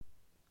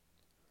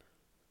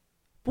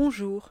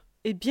Bonjour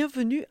et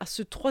bienvenue à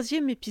ce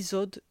troisième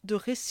épisode de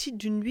Récits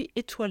d'une nuit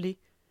étoilée,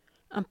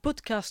 un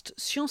podcast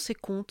science et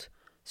contes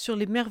sur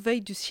les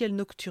merveilles du ciel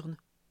nocturne.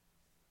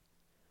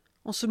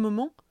 En ce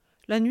moment,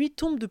 la nuit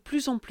tombe de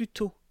plus en plus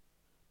tôt.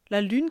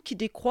 La lune qui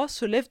décroît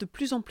se lève de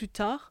plus en plus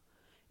tard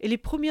et les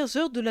premières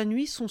heures de la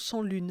nuit sont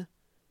sans lune.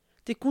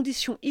 Des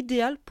conditions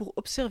idéales pour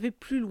observer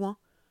plus loin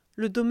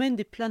le domaine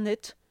des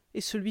planètes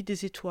et celui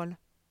des étoiles.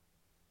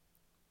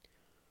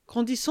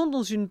 Grandissant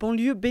dans une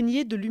banlieue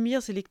baignée de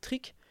lumières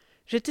électriques,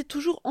 j'étais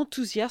toujours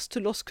enthousiaste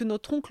lorsque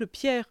notre oncle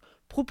Pierre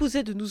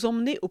proposait de nous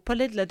emmener au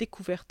Palais de la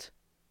Découverte.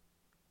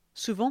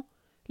 Souvent,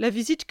 la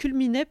visite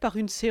culminait par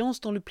une séance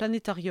dans le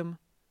planétarium.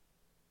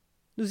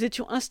 Nous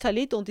étions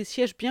installés dans des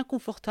sièges bien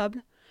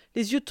confortables,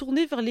 les yeux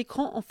tournés vers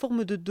l'écran en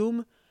forme de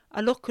dôme,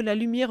 alors que la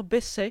lumière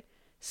baissait,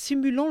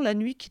 simulant la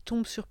nuit qui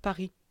tombe sur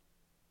Paris.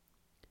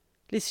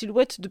 Les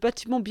silhouettes de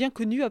bâtiments bien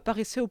connus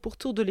apparaissaient au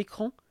pourtour de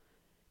l'écran,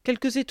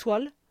 quelques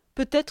étoiles,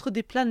 peut-être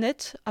des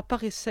planètes,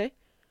 apparaissaient,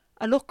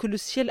 alors que le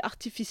ciel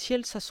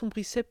artificiel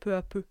s'assombrissait peu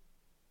à peu.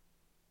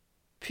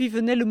 Puis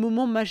venait le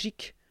moment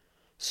magique,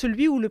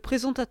 celui où le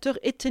présentateur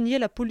éteignait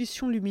la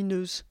pollution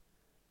lumineuse.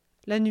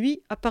 La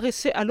nuit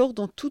apparaissait alors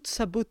dans toute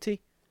sa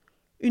beauté,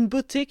 une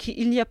beauté qui,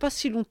 il n'y a pas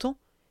si longtemps,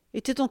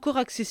 était encore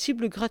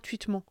accessible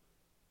gratuitement,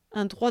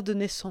 un droit de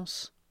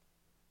naissance.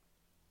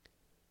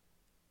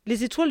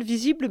 Les étoiles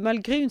visibles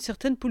malgré une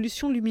certaine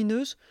pollution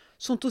lumineuse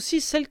sont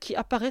aussi celles qui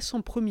apparaissent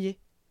en premier,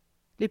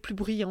 les plus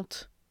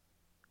brillantes.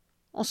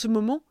 En ce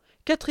moment,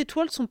 4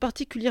 étoiles sont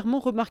particulièrement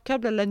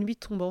remarquables à la nuit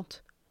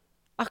tombante.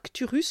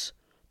 Arcturus,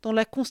 dans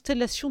la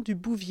constellation du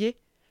Bouvier,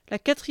 la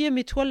 4e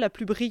étoile la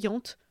plus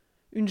brillante,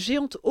 une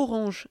géante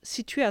orange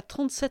située à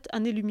 37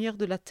 années-lumière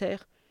de la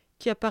Terre,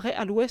 qui apparaît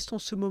à l'ouest en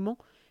ce moment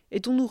et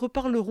dont nous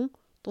reparlerons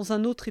dans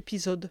un autre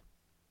épisode.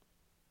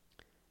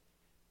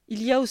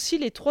 Il y a aussi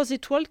les 3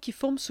 étoiles qui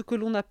forment ce que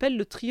l'on appelle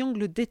le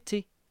triangle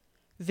d'été.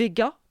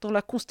 Vega, dans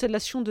la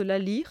constellation de la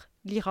Lyre,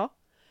 Lyra,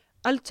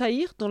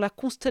 Altaïr dans la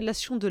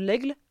constellation de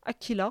l'Aigle,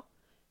 Aquila,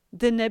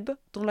 Deneb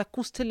dans la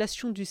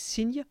constellation du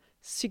Cygne,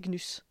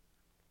 Cygnus.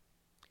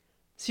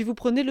 Si vous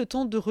prenez le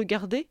temps de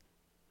regarder,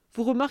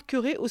 vous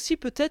remarquerez aussi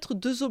peut-être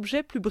 2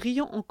 objets plus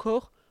brillants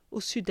encore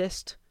au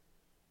sud-est.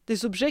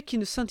 Des objets qui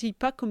ne scintillent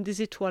pas comme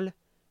des étoiles.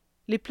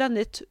 Les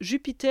planètes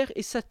Jupiter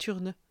et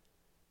Saturne.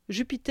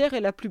 Jupiter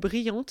est la plus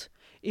brillante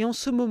et en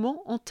ce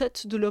moment en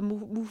tête de leur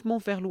mouvement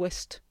vers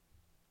l'ouest.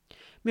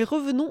 Mais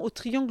revenons au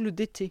triangle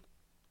d'été.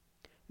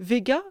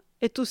 Vega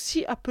est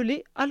aussi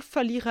appelée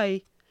Alpha Lyrae,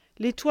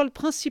 l'étoile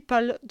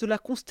principale de la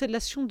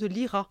constellation de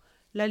Lyra,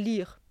 la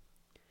Lyre.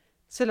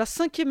 C'est la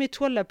 5e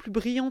étoile la plus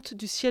brillante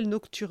du ciel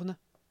nocturne.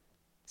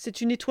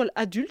 C'est une étoile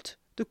adulte,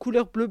 de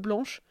couleur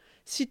bleu-blanche,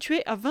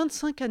 située à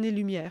 25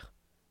 années-lumière.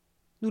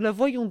 Nous la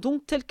voyons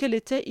donc telle qu'elle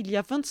était il y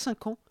a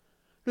 25 ans,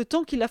 le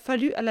temps qu'il a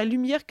fallu à la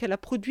lumière qu'elle a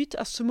produite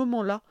à ce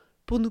moment-là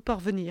pour nous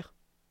parvenir.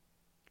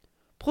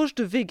 Proche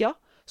de Vega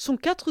sont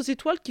 4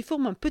 étoiles qui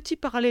forment un petit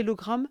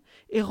parallélogramme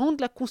et rendent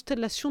la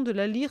constellation de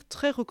la Lyre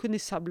très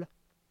reconnaissable.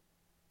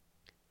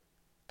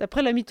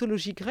 D'après la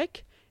mythologie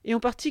grecque, et en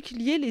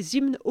particulier les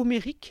hymnes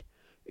homériques,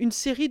 une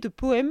série de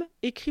poèmes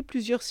écrits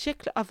plusieurs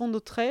siècles avant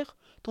notre ère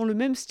dans le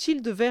même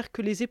style de vers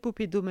que les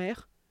épopées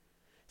d'Homère,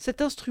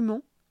 cet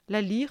instrument,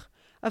 la lyre,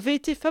 avait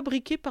été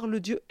fabriqué par le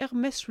dieu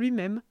Hermès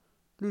lui-même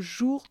le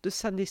jour de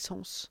sa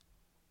naissance.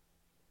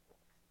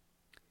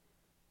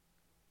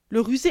 Le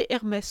rusé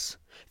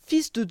Hermès,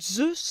 fils de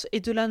Zeus et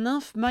de la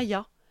nymphe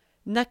Maïa,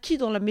 naquit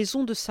dans la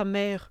maison de sa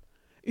mère,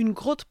 une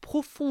grotte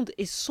profonde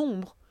et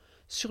sombre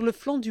sur le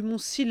flanc du mont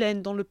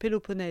Cylène dans le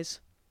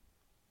Péloponnèse.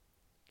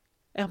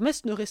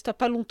 Hermès ne resta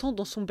pas longtemps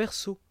dans son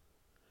berceau.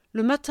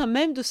 Le matin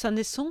même de sa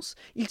naissance,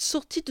 il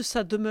sortit de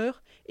sa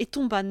demeure et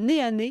tomba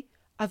nez à nez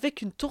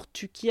avec une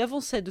tortue qui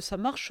avançait de sa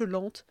marche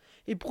lente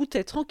et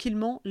broutait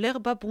tranquillement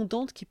l'herbe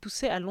abondante qui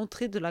poussait à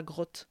l'entrée de la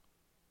grotte.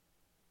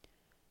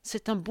 «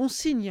 C'est un bon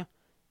signe,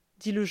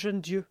 dit le jeune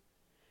dieu,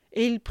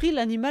 et il prit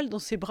l'animal dans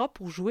ses bras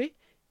pour jouer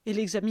et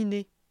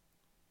l'examiner.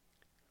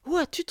 « Où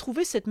as-tu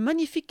trouvé cette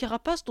magnifique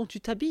carapace dont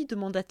tu t'habilles »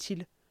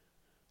 demanda-t-il.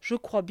 « Je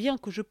crois bien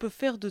que je peux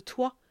faire de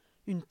toi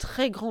une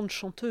très grande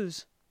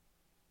chanteuse. »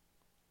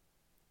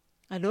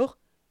 Alors,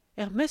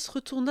 Hermès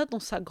retourna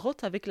dans sa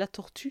grotte avec la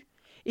tortue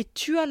et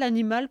tua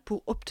l'animal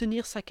pour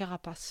obtenir sa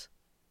carapace.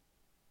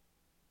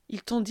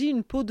 Il tendit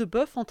une peau de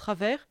bœuf en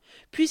travers,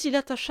 puis il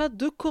attacha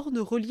 2 cornes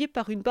reliées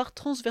par une barre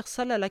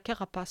transversale à la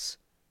carapace.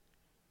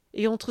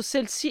 Et entre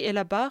celle-ci et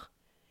la barre,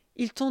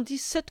 il tendit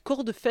 7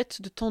 cordes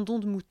faites de tendons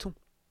de mouton.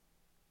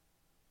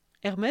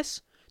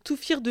 Hermès, tout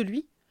fier de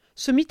lui,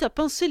 se mit à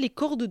pincer les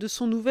cordes de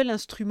son nouvel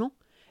instrument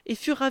et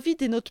fut ravi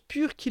des notes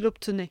pures qu'il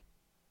obtenait.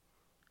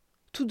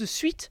 Tout de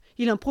suite,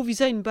 il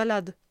improvisa une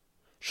ballade,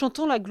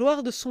 chantant la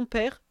gloire de son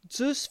père,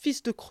 Zeus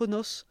fils de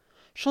Cronos,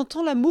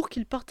 chantant l'amour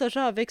qu'il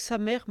partagea avec sa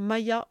mère,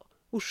 Maïa,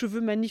 aux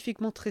cheveux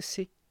magnifiquement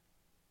tressés.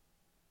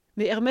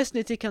 Mais Hermès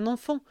n'était qu'un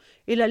enfant,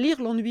 et la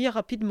lyre l'ennuya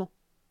rapidement.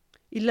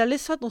 Il la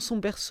laissa dans son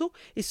berceau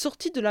et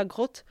sortit de la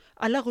grotte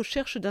à la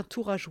recherche d'un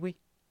tour à jouer.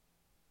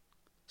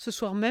 Ce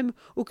soir même,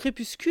 au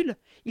crépuscule,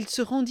 il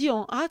se rendit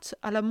en hâte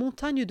à la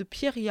montagne de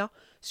Pieria,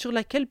 sur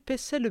laquelle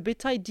paissait le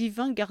bétail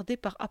divin gardé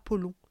par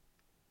Apollon.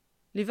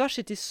 Les vaches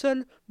étaient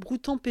seules,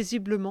 broutant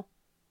paisiblement.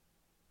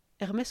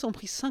 Hermès en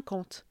prit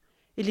 50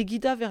 et les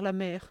guida vers la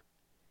mer.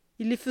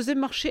 Il les faisait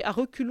marcher à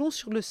reculons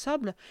sur le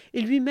sable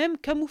et lui-même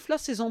camoufla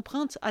ses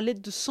empreintes à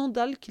l'aide de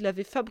sandales qu'il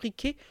avait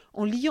fabriquées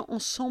en liant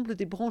ensemble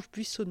des branches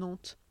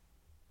buissonnantes.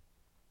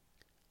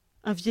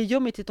 Un vieil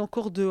homme était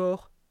encore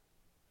dehors.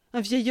 Un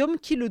vieil homme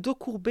qui, le dos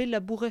courbé,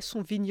 labourait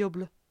son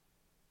vignoble.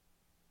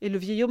 Et le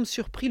vieil homme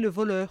surprit le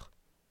voleur.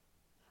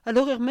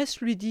 Alors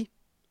Hermès lui dit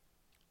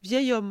 «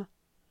 Vieil homme,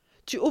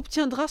 tu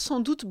obtiendras sans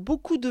doute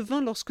beaucoup de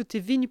vin lorsque tes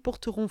vignes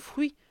porteront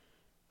fruit,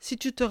 si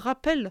tu te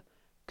rappelles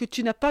que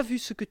tu n'as pas vu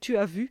ce que tu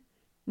as vu,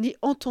 ni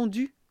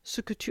entendu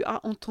ce que tu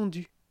as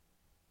entendu. »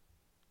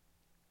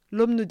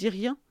 L'homme ne dit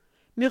rien,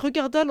 mais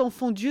regarda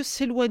l'enfant Dieu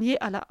s'éloigner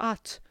à la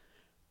hâte,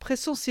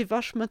 pressant ses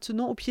vaches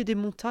maintenant au pied des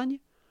montagnes,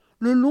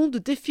 le long de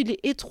défilés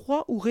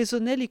étroits où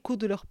résonnait l'écho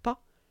de leurs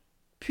pas,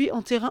 puis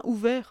en terrain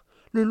ouvert,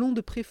 le long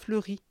de prés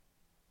fleuris.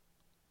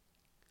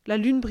 La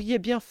lune brillait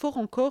bien fort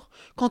encore,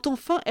 quand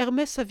enfin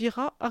Hermès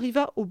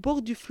arriva au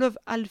bord du fleuve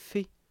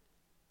Alphée.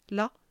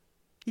 Là,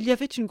 il y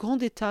avait une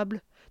grande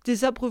étable,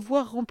 des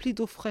abreuvoirs remplis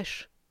d'eau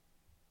fraîche.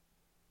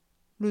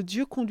 Le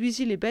dieu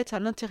conduisit les bêtes à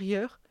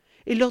l'intérieur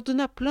et leur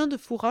donna plein de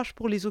fourrage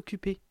pour les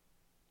occuper.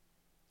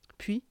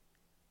 Puis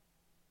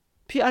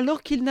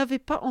alors qu'il n'avait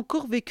pas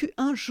encore vécu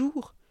un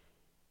jour,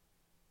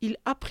 il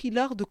apprit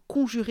l'art de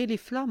conjurer les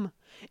flammes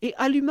et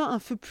alluma un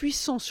feu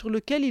puissant sur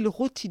lequel il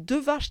rôtit 2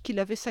 vaches qu'il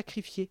avait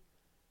sacrifiées.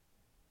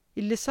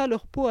 Il laissa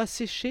leur peau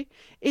assécher,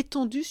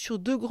 étendue sur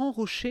 2 grands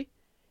rochers,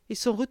 et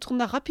s'en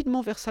retourna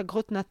rapidement vers sa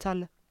grotte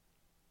natale.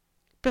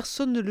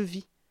 Personne ne le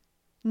vit,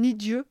 ni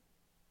Dieu,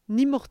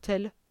 ni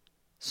mortel,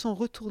 sans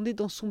retourner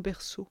dans son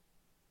berceau.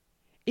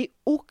 Et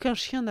aucun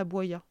chien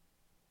n'aboya.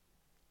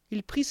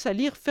 Il prit sa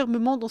lyre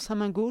fermement dans sa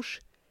main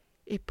gauche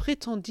et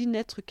prétendit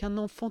n'être qu'un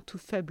enfant tout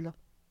faible.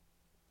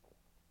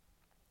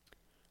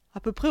 À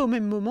peu près au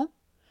même moment,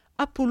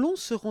 Apollon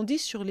se rendit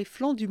sur les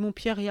flancs du mont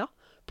Pieria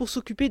pour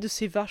s'occuper de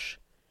ses vaches,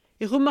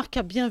 et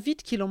remarqua bien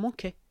vite qu'il en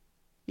manquait.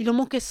 Il en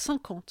manquait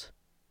 50.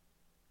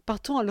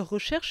 Partant à leur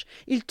recherche,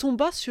 il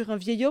tomba sur un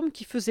vieil homme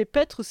qui faisait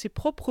paître ses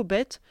propres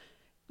bêtes,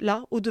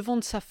 là, au devant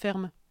de sa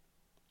ferme.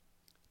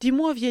 «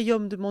 Dis-moi, vieil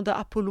homme, demanda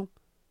Apollon,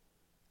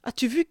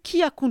 as-tu vu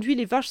qui a conduit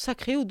les vaches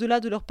sacrées au-delà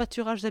de leurs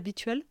pâturages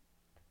habituels ?»«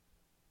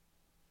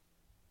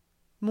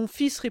 Mon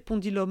fils,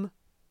 répondit l'homme,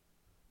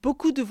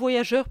 beaucoup de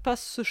voyageurs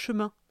passent ce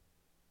chemin.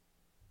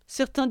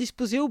 Certains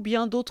disposés au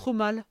bien, d'autres au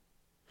mal.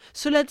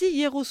 Cela dit,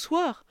 hier au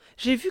soir,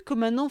 j'ai vu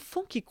comme un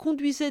enfant qui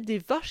conduisait des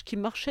vaches qui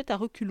marchaient à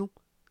reculons.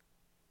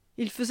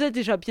 Il faisait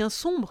déjà bien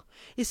sombre,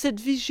 et cette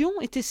vision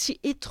était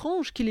si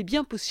étrange qu'il est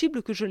bien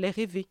possible que je l'ai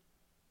rêvée. »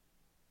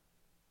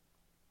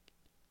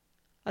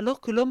 Alors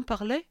que l'homme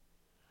parlait,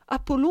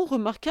 Apollon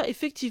remarqua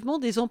effectivement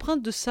des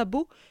empreintes de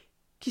sabots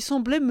qui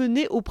semblaient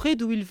mener auprès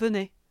d'où il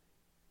venait.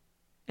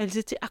 Elles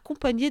étaient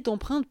accompagnées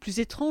d'empreintes plus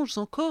étranges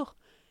encore,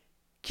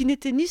 qui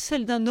n'étaient ni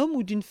celles d'un homme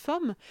ou d'une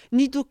femme,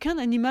 ni d'aucun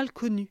animal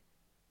connu.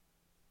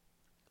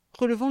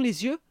 Relevant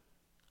les yeux,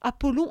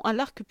 Apollon à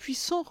l'arc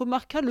puissant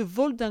remarqua le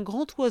vol d'un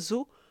grand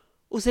oiseau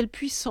aux ailes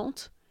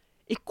puissantes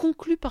et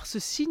conclut par ce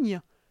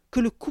signe que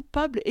le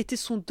coupable était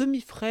son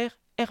demi-frère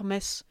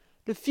Hermès,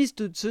 le fils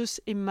de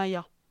Zeus et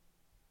Maïa.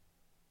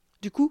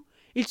 Du coup,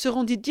 il se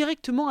rendit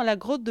directement à la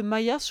grotte de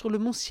Maïa sur le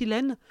mont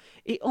Silène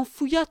et en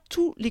fouilla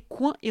tous les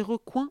coins et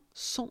recoins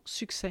sans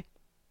succès.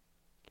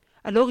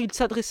 Alors il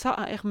s'adressa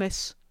à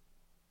Hermès.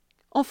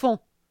 «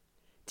 Enfant,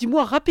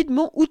 dis-moi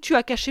rapidement où tu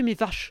as caché mes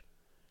vaches.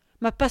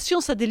 Ma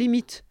patience a des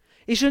limites,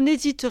 et je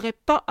n'hésiterai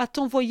pas à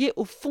t'envoyer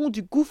au fond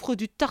du gouffre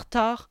du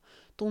Tartare,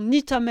 dont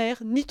ni ta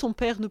mère ni ton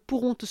père ne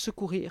pourront te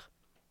secourir. »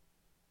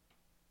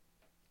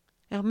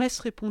 Hermès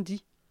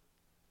répondit.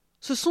 «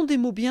 Ce sont des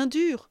mots bien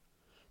durs.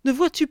 Ne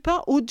vois-tu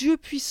pas, ô Dieu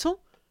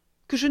puissant,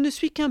 que je ne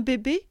suis qu'un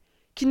bébé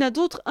qui n'a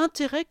d'autre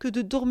intérêt que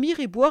de dormir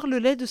et boire le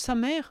lait de sa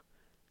mère?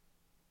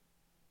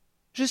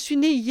 Je suis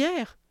né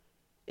hier,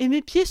 et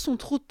mes pieds sont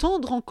trop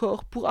tendres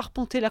encore pour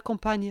arpenter la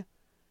campagne.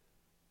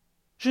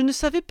 Je ne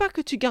savais pas que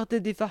tu gardais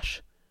des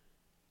vaches,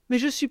 mais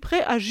je suis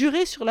prêt à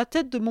jurer sur la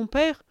tête de mon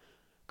père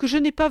que je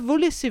n'ai pas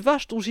volé ces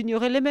vaches dont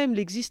j'ignorais même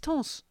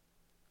l'existence. »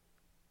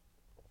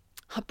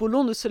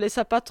 Apollon ne se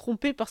laissa pas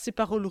tromper par ces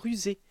paroles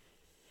rusées,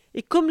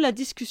 et comme la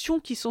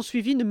discussion qui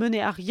s'ensuivit ne menait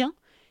à rien,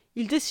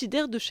 ils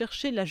décidèrent de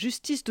chercher la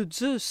justice de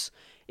Zeus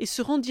et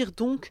se rendirent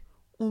donc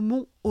au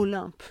mont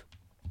Olympe.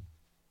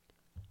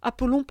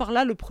 Apollon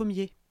parla le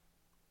premier.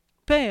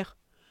 « Père,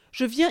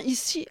 je viens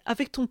ici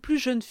avec ton plus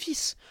jeune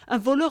fils, un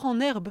voleur en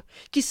herbe,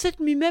 qui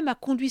cette nuit même a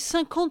conduit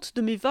 50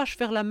 de mes vaches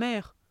vers la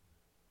mer.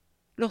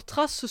 Leurs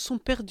traces se sont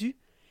perdues,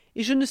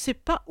 et je ne sais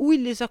pas où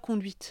il les a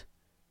conduites.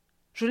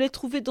 Je l'ai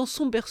trouvé dans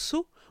son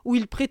berceau, où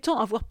il prétend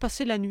avoir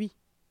passé la nuit. »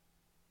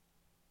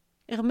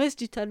 Hermès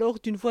dit alors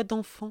d'une voix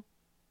d'enfant.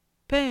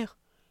 « Père,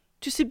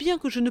 tu sais bien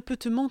que je ne peux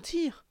te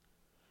mentir.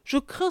 Je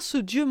crains ce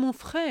Dieu mon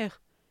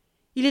frère.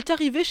 Il est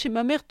arrivé chez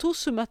ma mère tôt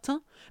ce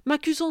matin,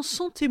 m'accusant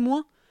sans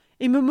témoin,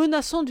 et me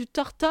menaçant du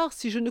tartare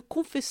si je ne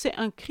confessais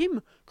un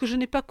crime que je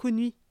n'ai pas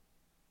connu.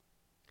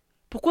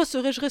 Pourquoi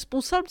serais-je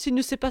responsable s'il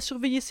ne sait pas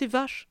surveiller ses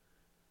vaches?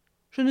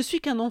 Je ne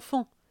suis qu'un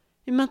enfant,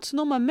 et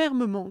maintenant ma mère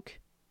me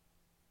manque. »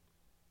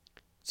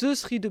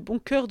 Zeus rit de bon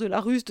cœur de la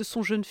ruse de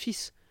son jeune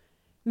fils,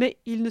 mais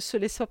il ne se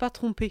laissa pas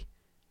tromper.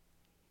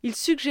 Il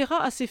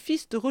suggéra à ses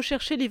fils de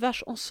rechercher les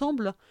vaches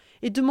ensemble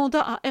et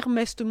demanda à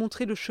Hermès de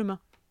montrer le chemin.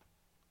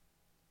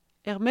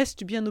 Hermès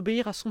dut bien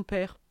obéir à son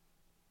père.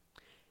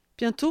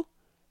 Bientôt,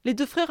 les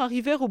deux frères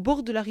arrivèrent au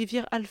bord de la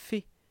rivière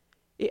Alphée,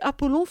 et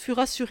Apollon fut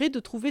rassuré de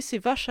trouver ses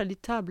vaches à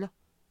l'étable.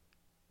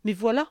 Mais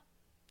voilà,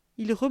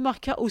 il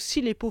remarqua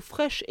aussi les peaux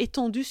fraîches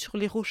étendues sur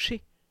les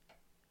rochers.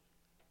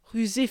 «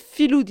 Rusé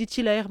filou,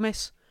 dit-il à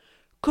Hermès,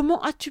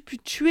 comment as-tu pu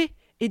tuer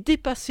et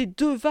dépasser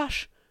 2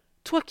 vaches,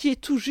 toi qui es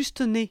tout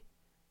juste né ?»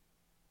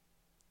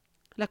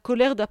 La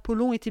colère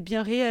d'Apollon était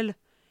bien réelle,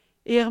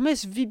 et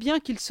Hermès vit bien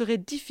qu'il serait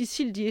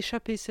difficile d'y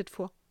échapper cette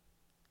fois.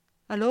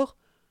 Alors,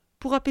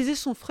 pour apaiser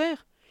son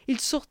frère, il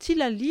sortit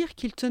la lyre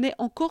qu'il tenait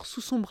encore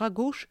sous son bras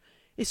gauche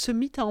et se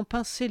mit à en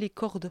pincer les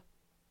cordes.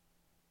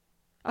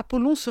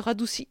 Apollon se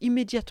radoucit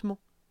immédiatement.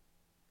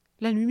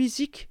 La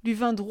musique lui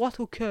vint droit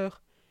au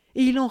cœur,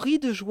 et il en rit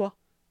de joie.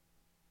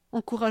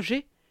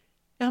 Encouragé,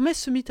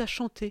 Hermès se mit à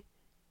chanter.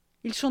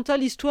 Il chanta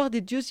l'histoire des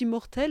dieux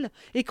immortels,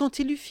 et quand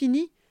il eut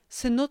fini,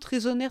 ses notes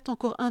résonnèrent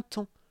encore un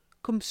temps,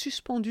 comme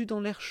suspendues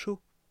dans l'air chaud.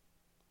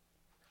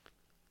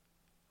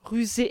 «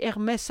 Rusé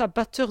Hermès,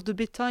 abatteur de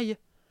bétail,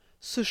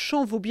 ce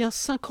chant vaut bien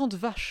 50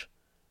 vaches. »«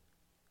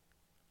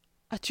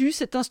 As-tu eu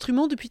cet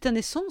instrument depuis ta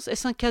naissance?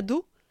 Est-ce un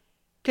cadeau?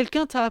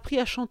 Quelqu'un t'a appris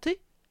à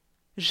chanter?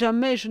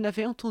 Jamais je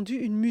n'avais entendu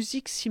une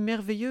musique si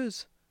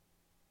merveilleuse. »«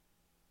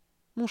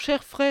 Mon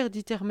cher frère,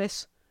 dit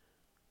Hermès,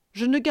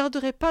 je ne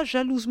garderai pas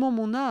jalousement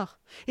mon art,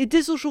 et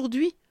dès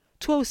aujourd'hui,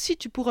 toi aussi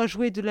tu pourras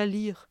jouer de la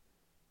lyre.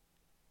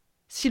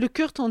 Si le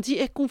cœur t'en dit,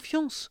 aie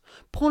confiance,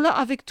 prends-la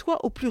avec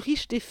toi au plus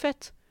riche des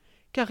fêtes,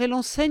 car elle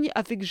enseigne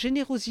avec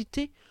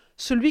générosité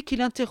celui qui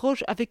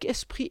l'interroge avec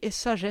esprit et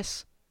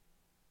sagesse.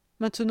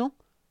 Maintenant,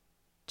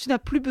 tu n'as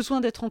plus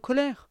besoin d'être en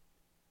colère. »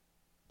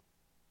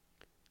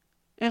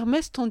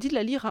 Hermès tendit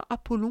la lyre à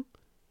Apollon,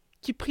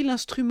 qui prit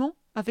l'instrument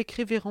avec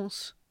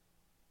révérence.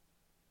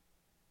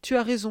 « Tu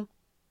as raison,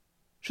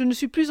 je ne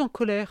suis plus en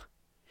colère,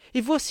 et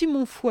voici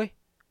mon fouet.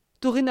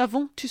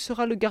 Dorénavant, tu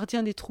seras le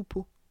gardien des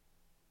troupeaux. »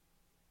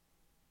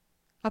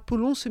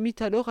 Apollon se mit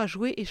alors à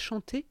jouer et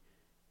chanter.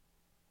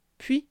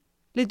 Puis,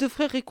 les deux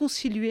frères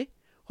réconciliés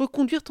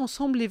reconduirent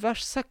ensemble les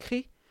vaches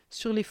sacrées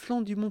sur les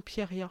flancs du mont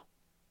Pieria.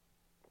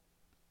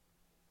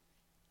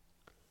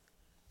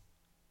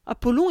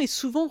 Apollon est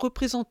souvent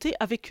représenté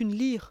avec une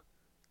lyre.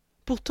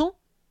 Pourtant,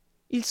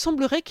 il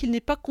semblerait qu'il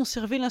n'ait pas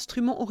conservé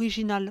l'instrument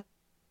original.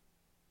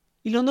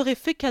 Il en aurait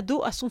fait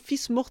cadeau à son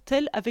fils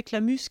mortel avec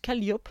la muse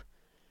Calliope,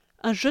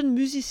 un jeune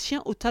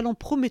musicien au talent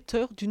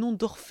prometteur du nom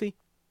d'Orphée.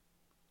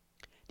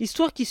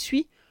 L'histoire qui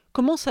suit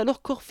commence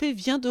alors qu'Orphée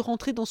vient de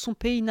rentrer dans son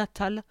pays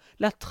natal,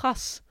 la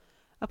Thrace,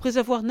 après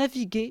avoir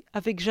navigué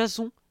avec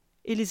Jason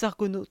et les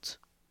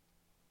Argonautes.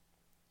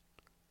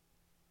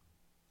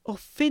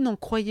 Orphée n'en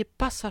croyait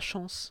pas sa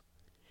chance.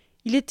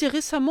 Il était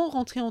récemment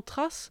rentré en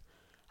Thrace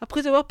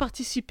après avoir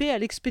participé à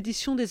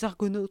l'expédition des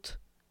Argonautes.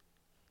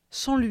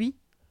 Sans lui,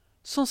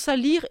 sans sa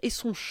lyre et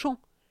son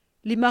chant,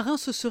 les marins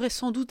se seraient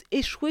sans doute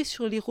échoués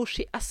sur les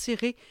rochers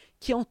acérés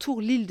qui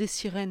entourent l'île des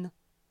Sirènes.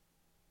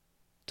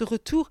 De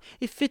retour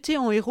et fêté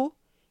en héros,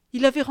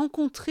 il avait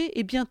rencontré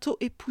et bientôt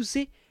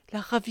épousé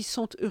la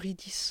ravissante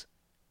Eurydice.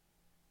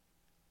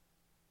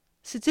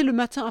 C'était le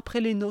matin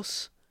après les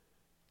noces.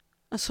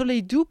 Un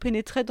soleil doux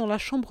pénétrait dans la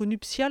chambre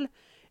nuptiale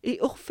et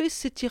Orphée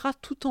s'étira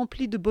tout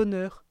empli de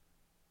bonheur.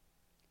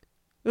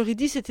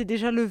 Eurydice était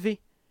déjà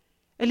levée.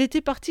 Elle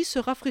était partie se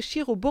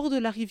rafraîchir au bord de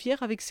la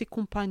rivière avec ses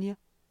compagnes.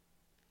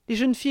 Les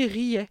jeunes filles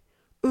riaient,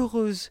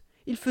 heureuses,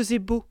 il faisait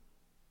beau.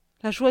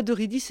 La joie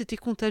d'Eurydice était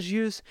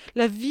contagieuse,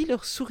 la vie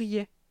leur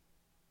souriait.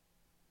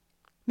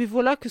 Mais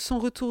voilà que, s'en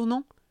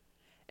retournant,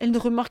 elle ne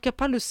remarqua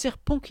pas le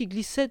serpent qui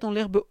glissait dans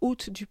l'herbe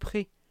haute du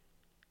pré.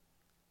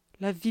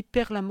 La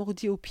vipère la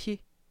mordit au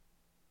pied.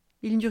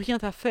 Il n'y eut rien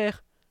à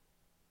faire.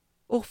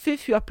 Orphée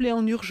fut appelé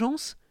en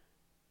urgence,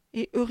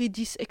 et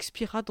Eurydice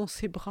expira dans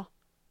ses bras.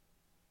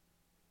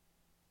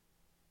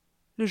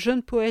 Le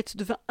jeune poète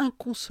devint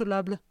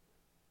inconsolable.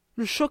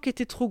 Le choc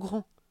était trop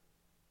grand.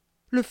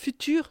 Le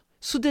futur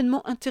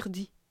soudainement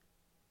interdit.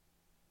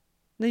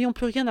 N'ayant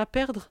plus rien à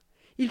perdre,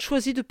 il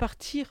choisit de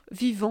partir,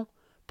 vivant,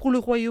 pour le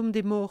royaume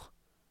des morts.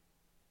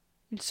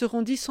 Il se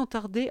rendit sans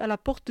tarder à la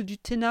porte du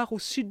Ténare au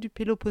sud du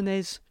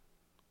Péloponnèse.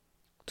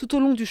 Tout au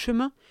long du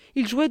chemin,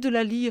 il jouait de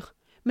la lyre,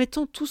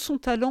 mettant tout son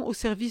talent au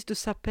service de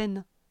sa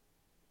peine.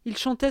 Il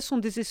chantait son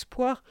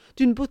désespoir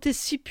d'une beauté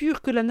si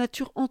pure que la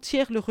nature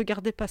entière le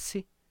regardait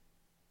passer.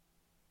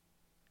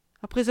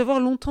 Après avoir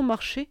longtemps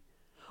marché,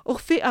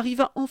 Orphée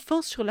arriva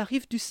enfin sur la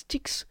rive du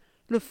Styx,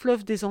 le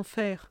fleuve des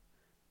enfers.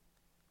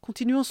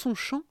 Continuant son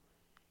chant,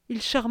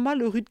 il charma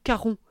le rude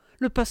Charon,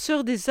 le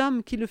passeur des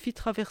âmes qui le fit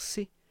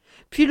traverser,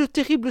 puis le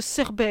terrible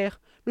Cerbère,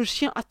 le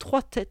chien à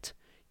 3 têtes,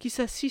 qui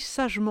s'assit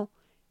sagement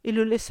et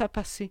le laissa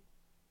passer.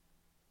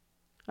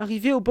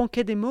 Arrivé au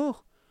banquet des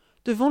morts,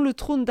 devant le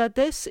trône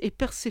d'Hadès et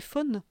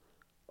Perséphone,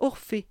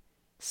 Orphée,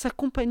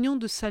 s'accompagnant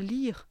de sa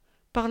lyre,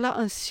 parla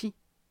ainsi.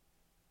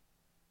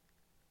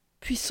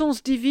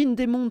 Puissance divine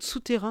des mondes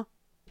souterrains,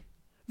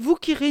 vous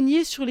qui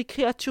régnez sur les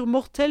créatures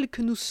mortelles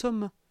que nous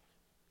sommes,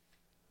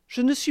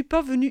 je ne suis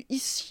pas venu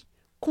ici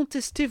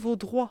contester vos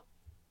droits.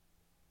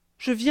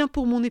 Je viens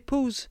pour mon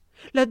épouse,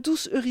 la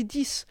douce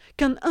Eurydice,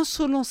 qu'un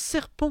insolent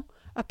serpent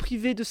a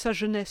privée de sa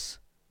jeunesse.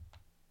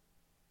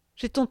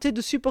 J'ai tenté de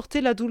supporter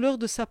la douleur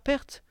de sa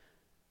perte,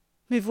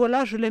 mais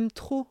voilà, je l'aime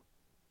trop.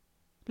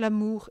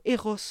 L'amour,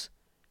 Eros,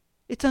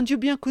 est un dieu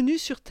bien connu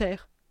sur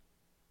terre.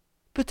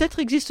 Peut-être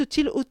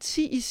existe-t-il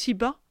aussi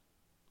ici-bas.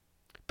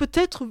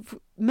 Peut-être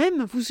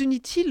même vous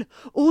unit-il,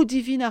 ô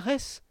divine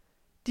Arès,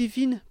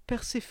 divine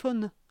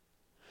Perséphone.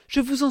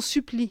 Je vous en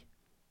supplie.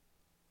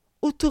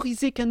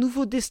 Autorisez qu'un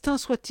nouveau destin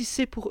soit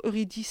tissé pour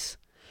Eurydice.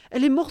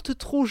 Elle est morte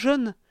trop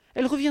jeune,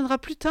 elle reviendra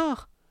plus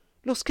tard,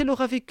 lorsqu'elle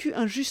aura vécu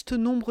un juste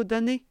nombre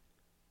d'années.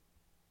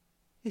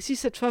 Et si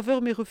cette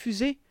faveur m'est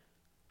refusée,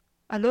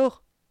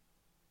 alors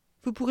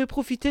vous pourrez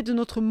profiter de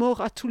notre mort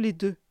à tous les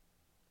deux.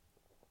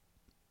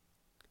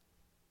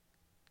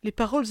 Les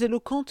paroles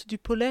éloquentes du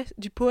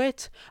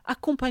poète,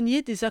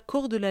 accompagnées des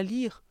accords de la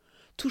lyre,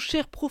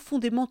 touchèrent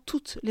profondément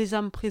toutes les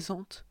âmes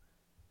présentes.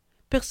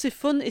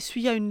 Perséphone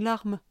essuya une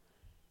larme.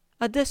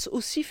 Hadès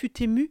aussi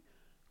fut ému,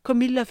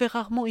 comme il l'avait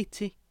rarement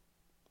été.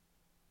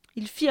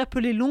 Il fit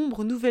appeler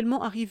l'ombre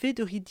nouvellement arrivée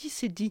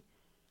d'Eurydice et dit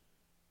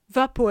 «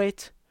 Va,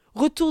 poète,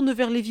 retourne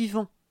vers les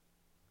vivants.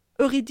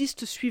 Eurydice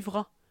te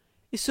suivra,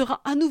 et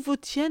sera à nouveau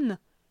tienne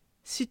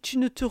si tu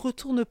ne te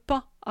retournes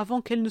pas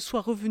avant qu'elle ne soit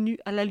revenue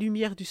à la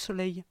lumière du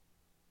soleil. »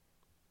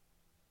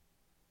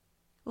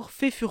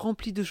 Orphée fut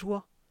rempli de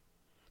joie.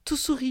 Tout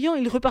souriant,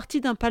 il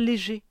repartit d'un pas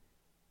léger.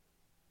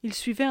 Il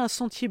suivait un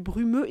sentier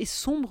brumeux et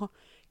sombre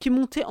qui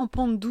montait en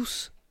pente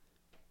douce.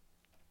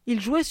 Il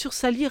jouait sur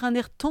sa lyre un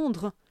air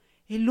tendre,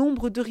 et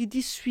l'ombre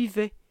d'Eurydice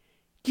suivait,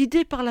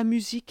 guidée par la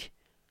musique,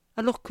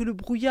 alors que le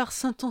brouillard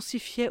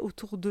s'intensifiait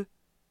autour d'eux.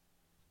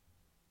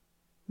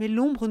 Mais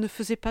l'ombre ne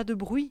faisait pas de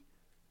bruit.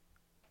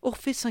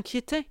 Orphée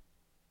s'inquiétait.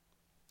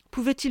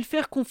 Pouvait-il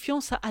faire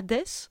confiance à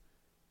Hadès?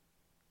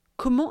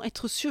 Comment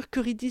être sûr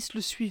qu'Eurydice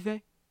le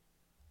suivait?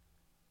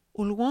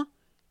 Au loin,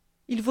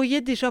 il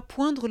voyait déjà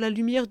poindre la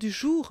lumière du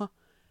jour,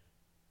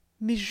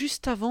 mais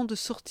juste avant de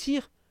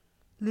sortir,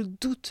 le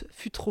doute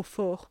fut trop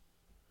fort.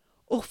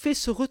 Orphée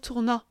se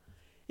retourna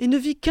et ne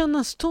vit qu'un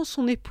instant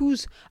son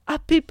épouse,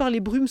 happée par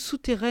les brumes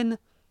souterraines,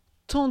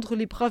 tendre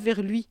les bras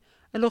vers lui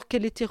alors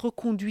qu'elle était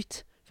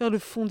reconduite vers le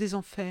fond des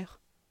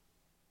enfers.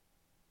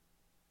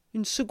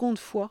 Une seconde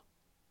fois,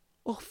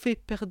 Orphée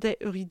perdait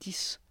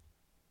Eurydice.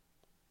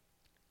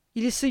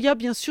 Il essaya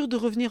bien sûr de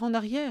revenir en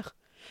arrière,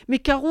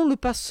 mais Charon le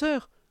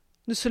passeur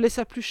ne se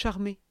laissa plus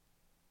charmer.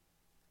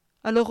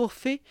 Alors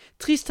Orphée,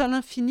 triste à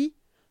l'infini,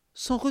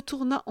 s'en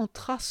retourna en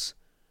Thrace,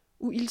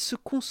 où il se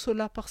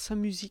consola par sa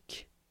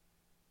musique.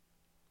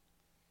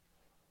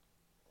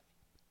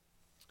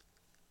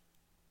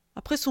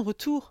 Après son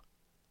retour,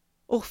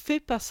 Orphée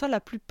passa la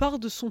plupart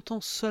de son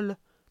temps seul,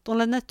 dans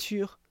la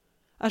nature,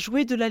 à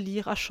jouer de la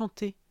lyre, à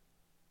chanter.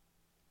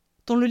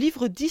 Dans le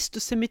livre 10 de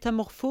ses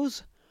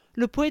Métamorphoses,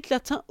 le poète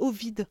latin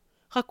Ovide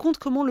raconte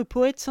comment le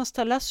poète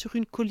s'installa sur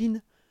une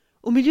colline,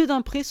 au milieu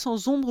d'un pré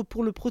sans ombre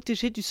pour le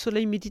protéger du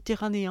soleil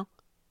méditerranéen.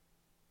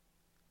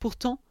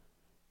 Pourtant,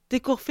 dès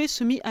qu'Orphée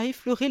se mit à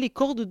effleurer les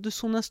cordes de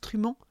son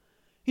instrument,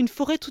 une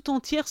forêt tout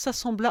entière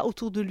s'assembla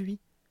autour de lui.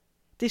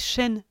 Des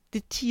chênes,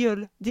 des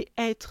tilleuls, des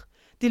hêtres,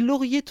 des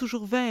lauriers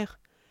toujours verts,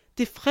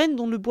 des frênes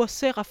dont le bois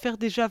sert à faire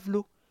des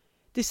javelots,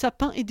 des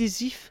sapins et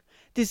des ifs,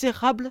 des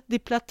érables, des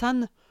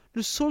platanes,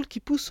 le saule qui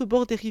pousse au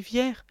bord des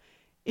rivières,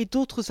 et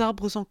d'autres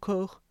arbres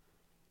encore.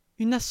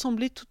 Une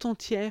assemblée tout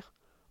entière,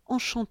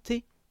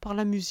 enchantée par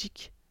la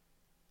musique.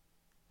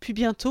 Puis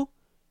bientôt,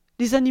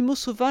 les animaux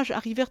sauvages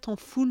arrivèrent en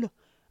foule,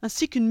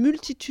 ainsi qu'une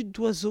multitude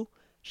d'oiseaux,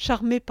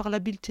 charmés par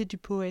l'habileté du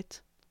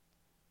poète.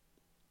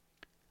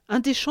 Un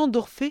des chants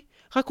d'Orphée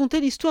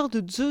racontait l'histoire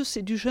de Zeus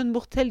et du jeune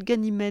mortel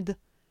Ganymède.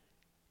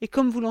 Et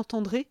comme vous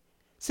l'entendrez,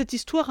 cette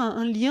histoire a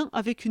un lien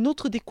avec une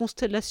autre des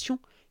constellations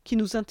qui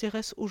nous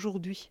intéresse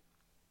aujourd'hui.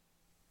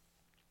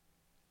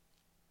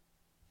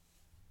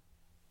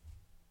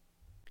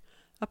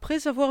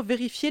 Après avoir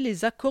vérifié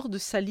les accords de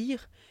sa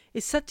lyre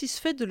et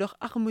satisfait de leur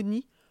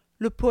harmonie,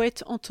 le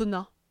poète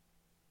entonna.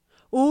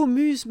 « Ô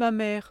muse ma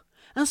mère,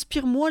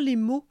 inspire-moi les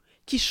mots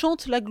qui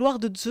chantent la gloire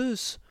de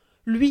Zeus,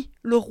 lui,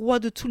 le roi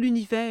de tout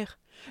l'univers,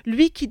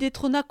 lui qui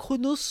détrôna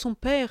Cronos son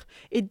père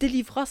et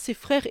délivra ses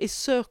frères et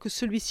sœurs que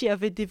celui-ci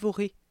avait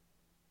dévorés.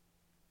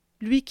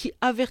 Lui qui,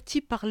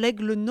 averti par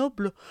l'aigle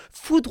noble,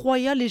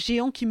 foudroya les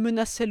géants qui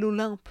menaçaient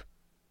l'Olympe.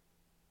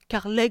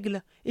 Car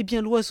l'aigle est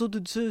bien l'oiseau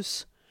de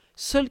Zeus,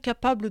 seul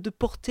capable de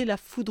porter la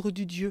foudre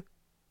du dieu.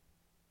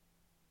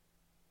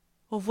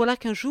 Or voilà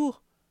qu'un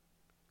jour,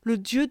 le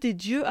dieu des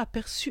dieux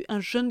aperçut un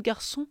jeune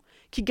garçon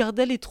qui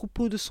gardait les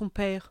troupeaux de son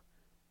père.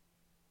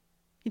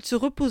 Il se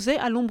reposait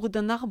à l'ombre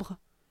d'un arbre.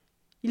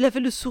 Il avait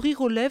le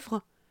sourire aux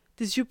lèvres,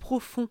 des yeux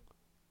profonds.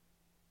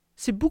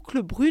 Ses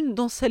boucles brunes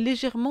dansaient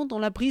légèrement dans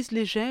la brise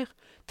légère,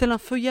 tel un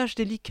feuillage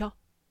délicat.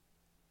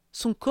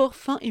 Son corps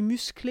fin et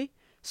musclé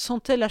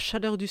sentait la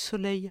chaleur du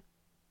soleil.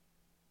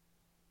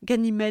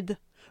 Ganymède,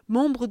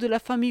 membre de la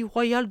famille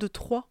royale de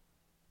Troie,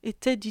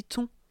 était,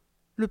 dit-on,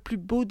 le plus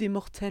beau des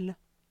mortels.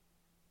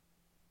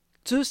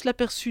 Zeus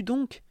l'aperçut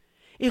donc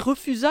et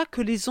refusa que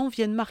les ans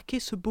viennent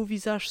marquer ce beau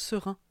visage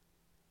serein.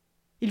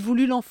 Il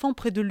voulut l'enfant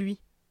près de lui.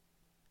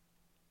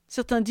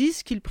 Certains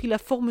disent qu'il prit la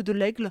forme de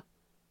l'aigle,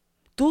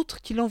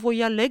 d'autres qu'il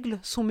envoya l'aigle,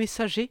 son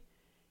messager,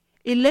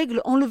 et l'aigle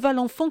enleva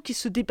l'enfant qui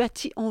se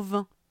débattit en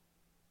vain.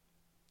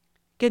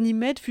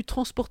 Ganymède fut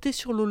transporté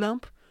sur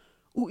l'Olympe,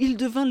 où il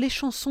devint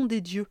l'échanson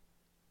des dieux,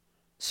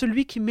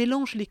 celui qui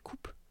mélange les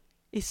coupes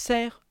et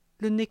sert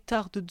le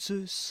nectar de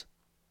Zeus.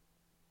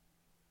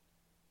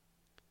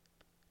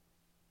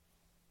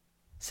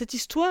 Cette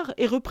histoire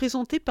est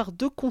représentée par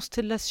deux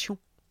constellations,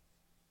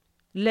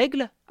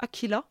 l'aigle,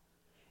 Aquila,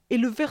 et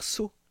le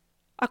Verseau,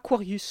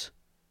 Aquarius.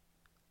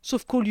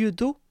 Sauf qu'au lieu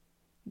d'eau,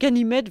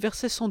 Ganymède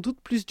versait sans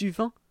doute plus du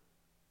vin,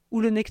 ou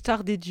le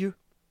nectar des dieux.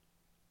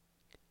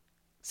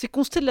 Ces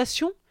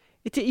constellations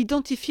étaient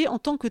identifiées en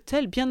tant que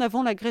telles bien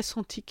avant la Grèce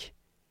antique.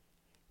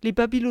 Les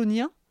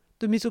Babyloniens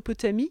de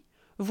Mésopotamie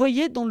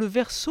voyaient dans le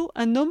Verseau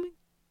un homme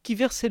qui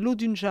versait l'eau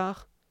d'une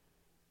jarre.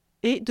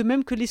 Et, de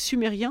même que les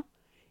Sumériens,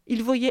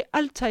 ils voyaient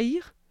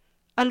Altaïr,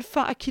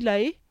 Alpha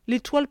Aquilae,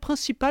 l'étoile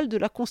principale de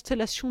la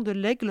constellation de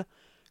l'aigle,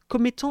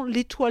 comme étant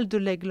l'étoile de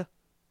l'aigle.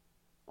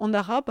 En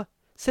arabe,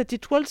 cette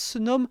étoile se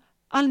nomme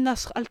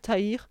Al-Nasr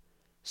Altaïr,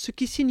 ce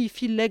qui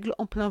signifie l'aigle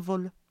en plein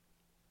vol.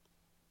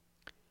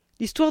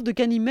 L'histoire de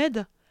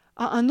Ganymède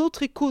a un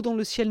autre écho dans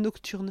le ciel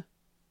nocturne.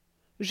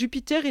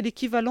 Jupiter est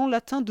l'équivalent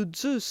latin de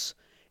Zeus,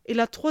 et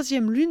la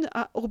troisième lune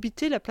à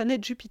orbiter la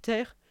planète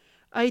Jupiter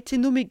a été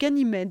nommée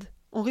Ganymède,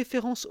 en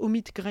référence au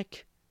mythe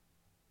grec.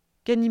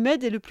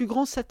 Ganymède est le plus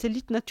grand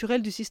satellite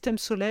naturel du système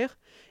solaire,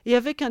 et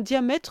avec un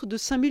diamètre de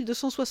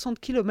 5260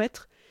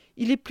 km,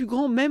 il est plus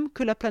grand même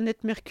que la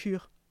planète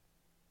Mercure.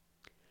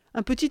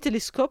 Un petit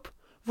télescope,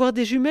 voire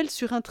des jumelles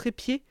sur un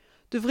trépied,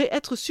 devrait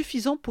être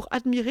suffisant pour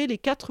admirer les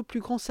 4 plus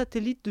grands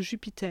satellites de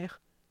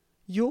Jupiter,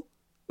 Io,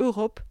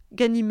 Europe,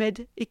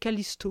 Ganymède et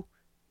Callisto.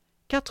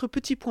 4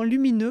 petits points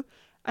lumineux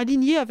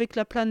alignés avec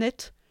la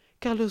planète,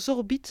 car leurs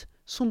orbites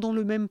sont dans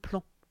le même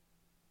plan.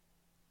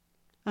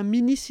 Un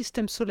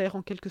mini-système solaire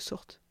en quelque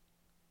sorte.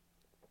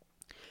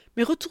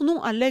 Mais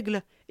retournons à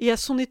l'aigle et à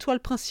son étoile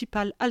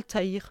principale,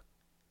 Altaïr.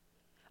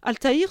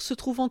 Altaïr se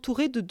trouve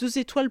entouré de 2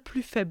 étoiles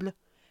plus faibles,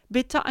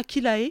 Beta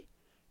Aquilae,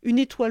 une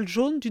étoile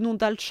jaune du nom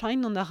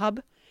d'Alshine en arabe,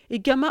 et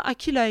Gamma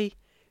Aquilae,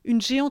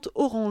 une géante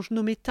orange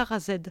nommée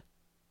Tarazed.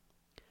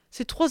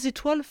 Ces 3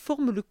 étoiles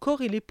forment le corps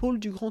et l'épaule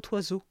du grand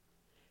oiseau.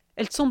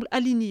 Elles semblent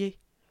alignées,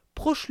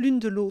 proches l'une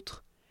de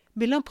l'autre,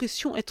 mais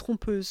l'impression est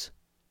trompeuse.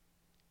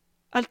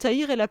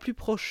 Altaïr est la plus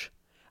proche,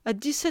 à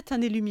 17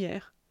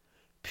 années-lumière.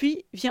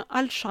 Puis vient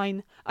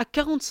Alshine, à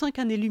 45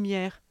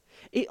 années-lumière.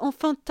 Et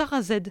enfin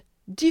Tarazed,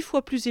 10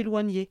 fois plus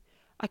éloignée,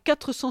 à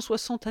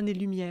 460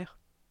 années-lumière.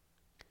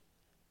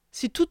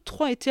 Si toutes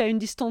 3 étaient à une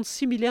distance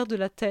similaire de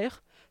la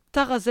Terre,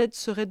 Tarazed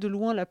serait de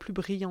loin la plus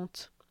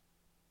brillante.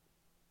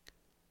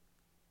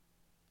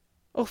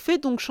 Orphée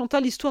donc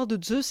chanta l'histoire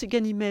de Zeus et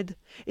Ganymède,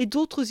 et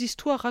d'autres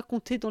histoires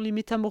racontées dans les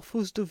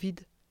Métamorphoses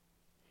d'Ovide.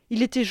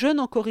 Il était jeune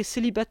encore et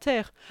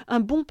célibataire,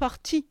 un bon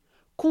parti,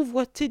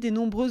 convoité des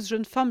nombreuses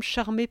jeunes femmes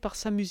charmées par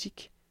sa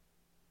musique.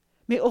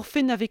 Mais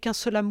Orphée n'avait qu'un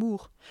seul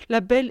amour,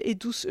 la belle et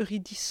douce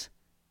Eurydice.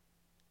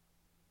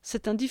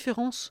 Cette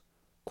indifférence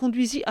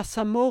conduisit à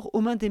sa mort aux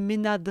mains des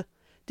Ménades,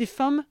 des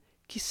femmes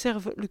qui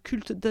servent le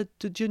culte de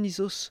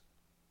Dionysos.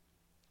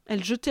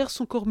 Elles jetèrent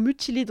son corps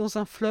mutilé dans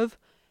un fleuve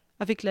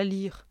avec la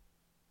lyre.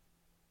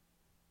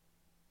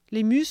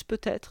 Les Muses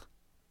peut-être,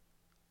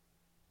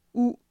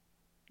 ou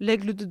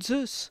l'aigle de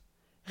Zeus,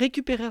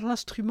 récupérèrent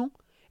l'instrument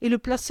et le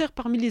placèrent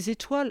parmi les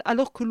étoiles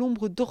alors que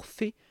l'ombre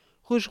d'Orphée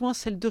rejoint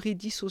celle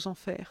d'Eurydice aux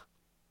enfers.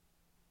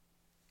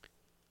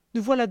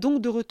 Nous voilà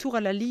donc de retour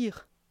à la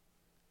lyre.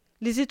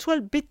 Les étoiles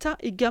Bêta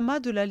et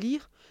Gamma de la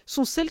lyre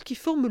sont celles qui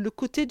forment le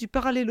côté du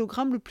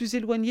parallélogramme le plus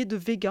éloigné de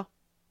Véga.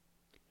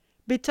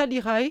 Bêta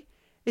Lyrae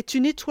est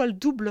une étoile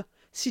double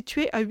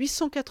située à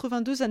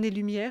 882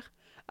 années-lumière,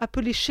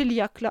 appelée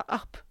Chéliac, la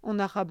harpe en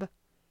arabe.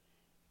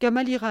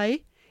 Gamma Lyrae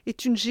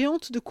est une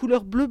géante de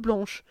couleur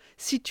bleu-blanche,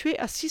 située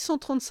à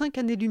 635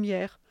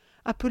 années-lumière,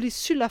 appelée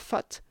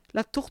Sulafat,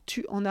 la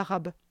tortue en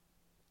arabe.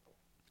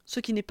 Ce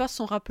qui n'est pas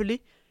sans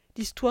rappeler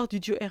l'histoire du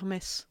dieu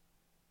Hermès.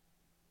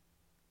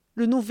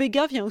 Le nom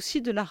Véga vient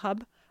aussi de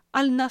l'arabe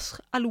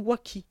Al-Nasr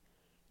al-Waki,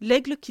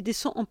 l'aigle qui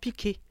descend en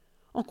piqué,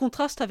 en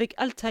contraste avec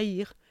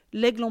Altaïr,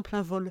 l'aigle en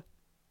plein vol.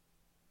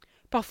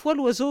 Parfois,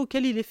 l'oiseau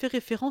auquel il est fait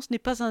référence n'est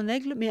pas un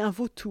aigle, mais un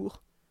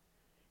vautour.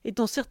 Et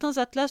dans certains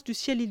atlas du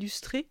ciel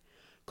illustrés,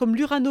 comme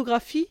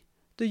l'uranographie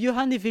de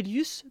Johann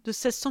Hevelius de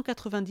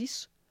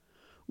 1690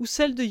 ou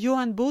celle de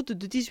Johann Bode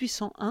de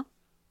 1801,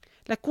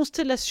 la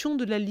constellation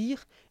de la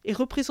lyre est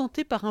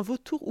représentée par un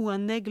vautour ou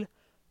un aigle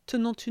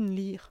tenant une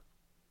lyre.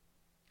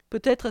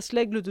 Peut-être est-ce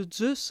l'aigle de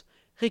Zeus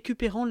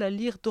récupérant la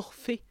lyre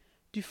d'Orphée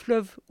du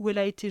fleuve où elle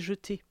a été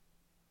jetée.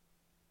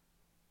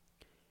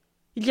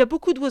 Il y a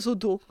beaucoup d'oiseaux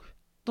d'eau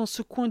dans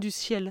ce coin du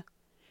ciel,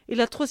 et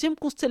la troisième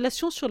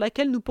constellation sur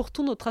laquelle nous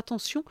portons notre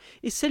attention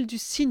est celle du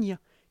Cygne,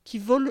 qui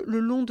vole le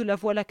long de la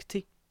Voie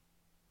lactée.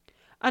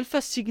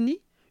 Alpha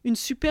Cygni, une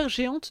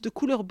supergéante de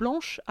couleur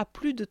blanche à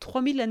plus de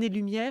 3000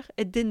 années-lumière,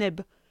 est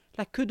Deneb,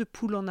 la queue de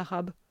poule en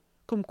arabe.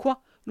 Comme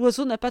quoi,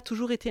 l'oiseau n'a pas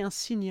toujours été un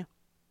cygne.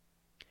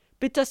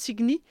 Beta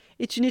Cygni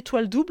est une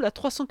étoile double à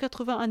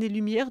 380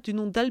 années-lumière du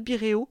nom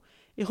d'Albireo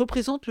et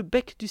représente le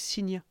bec du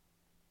cygne.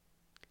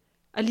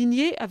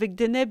 Alignés avec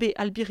Deneb et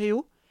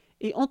Albireo,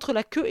 et entre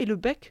la queue et le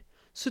bec,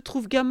 se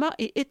trouvent Gamma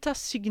et Eta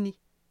Cygni.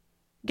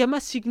 Gamma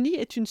Cygni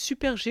est une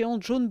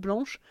supergéante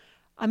jaune-blanche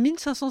à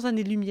 1500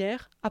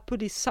 années-lumière,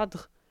 appelée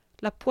Sadr,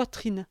 la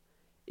poitrine,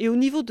 et au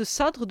niveau de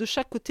Sadr, de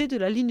chaque côté de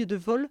la ligne de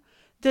vol,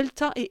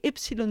 Delta et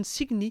Epsilon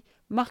Cygni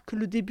marquent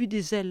le début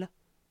des ailes,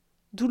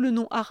 d'où le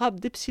nom arabe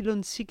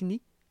d'Epsilon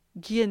Cygni,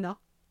 Guiena,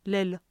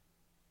 l'aile.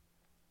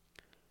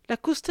 La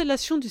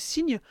constellation du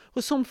Cygne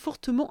ressemble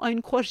fortement à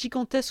une croix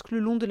gigantesque le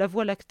long de la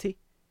Voie lactée,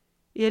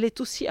 et elle est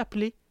aussi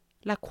appelée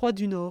la croix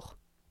du Nord.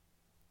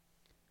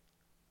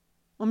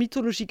 En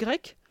mythologie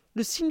grecque,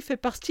 le cygne fait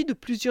partie de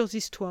plusieurs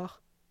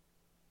histoires.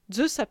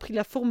 Zeus a pris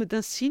la forme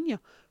d'un cygne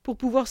pour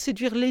pouvoir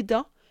séduire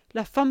Léda,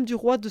 la femme du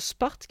roi de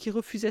Sparte qui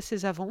refusait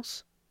ses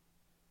avances.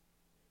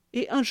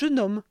 Et un jeune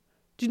homme,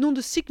 du nom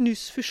de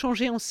Cygnus, fut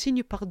changé en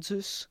cygne par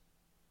Zeus.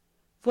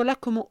 Voilà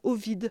comment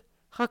Ovide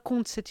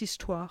raconte cette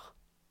histoire.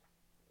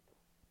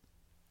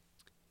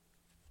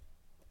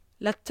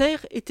 La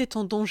terre était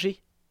en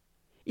danger.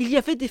 Il y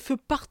avait des feux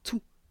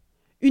partout.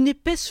 Une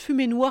épaisse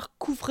fumée noire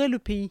couvrait le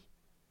pays.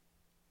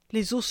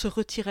 Les eaux se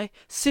retiraient,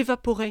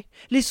 s'évaporaient,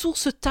 les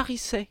sources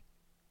tarissaient.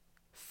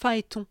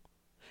 Phaéton,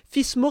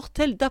 fils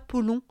mortel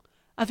d'Apollon,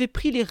 avait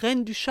pris les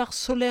rênes du char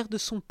solaire de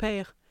son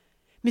père,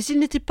 mais il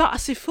n'était pas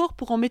assez fort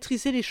pour en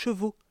maîtriser les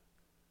chevaux.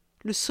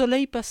 Le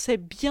soleil passait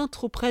bien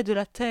trop près de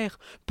la terre,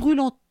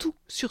 brûlant tout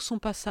sur son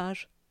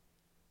passage.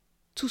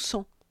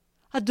 Toussant,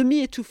 à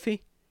demi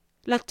étouffé,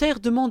 la terre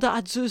demanda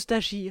à Zeus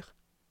d'agir.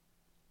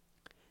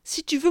 «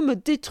 Si tu veux me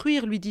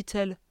détruire, lui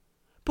dit-elle,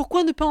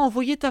 pourquoi ne pas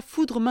envoyer ta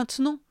foudre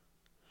maintenant ?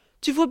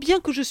 Tu vois bien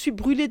que je suis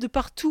brûlée de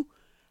partout,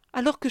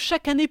 alors que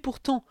chaque année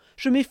pourtant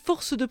je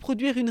m'efforce de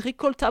produire une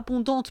récolte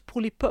abondante pour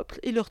les peuples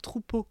et leurs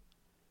troupeaux.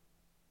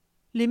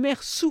 Les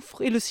mers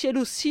souffrent et le ciel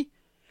aussi,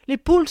 les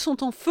pôles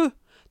sont en feu,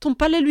 ton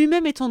palais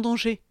lui-même est en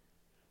danger.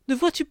 Ne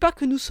vois-tu pas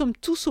que nous sommes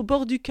tous au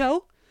bord du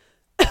chaos ?»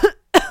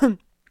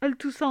 Elle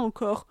toussa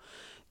encore.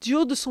 Du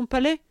haut de son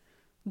palais,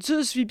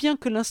 Zeus vit bien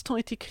que l'instant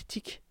était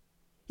critique.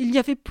 Il n'y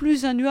avait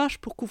plus un nuage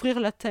pour couvrir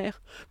la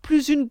terre,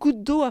 plus une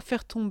goutte d'eau à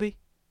faire tomber.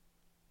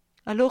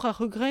 Alors, à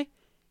regret,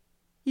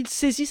 il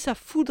saisit sa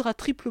foudre à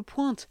triple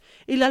pointe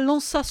et la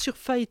lança sur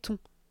Phaéton,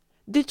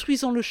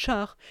 détruisant le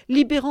char,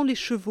 libérant les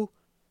chevaux,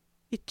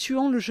 et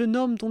tuant le jeune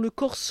homme dont le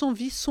corps sans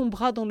vie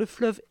sombra dans le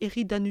fleuve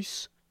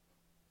Eridanus.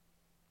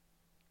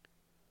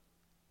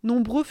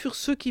 Nombreux furent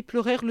ceux qui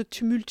pleurèrent le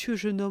tumultueux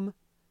jeune homme,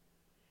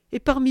 et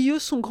parmi eux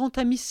son grand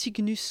ami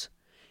Cygnus,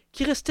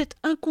 qui restait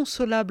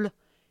inconsolable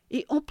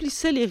et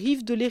emplissait les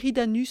rives de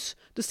l'Eridanus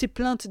de ses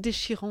plaintes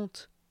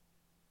déchirantes.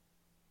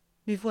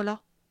 Mais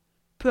voilà,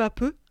 peu à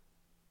peu,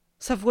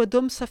 sa voix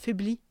d'homme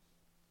s'affaiblit.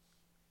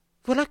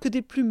 Voilà que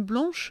des plumes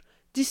blanches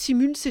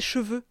dissimulent ses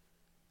cheveux,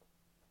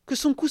 que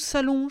son cou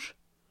s'allonge,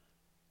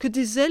 que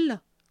des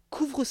ailes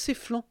couvrent ses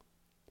flancs,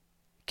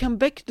 qu'un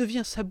bec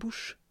devient sa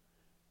bouche.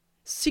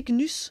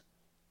 Cygnus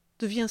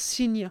devient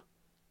cygne,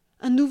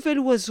 un nouvel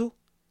oiseau,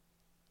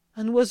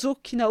 un oiseau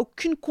qui n'a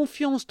aucune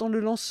confiance dans le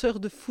lanceur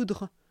de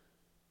foudre,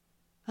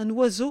 un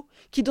oiseau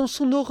qui, dans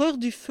son horreur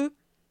du feu,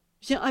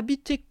 vient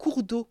habiter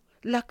cours d'eau,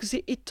 lacs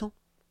et étangs,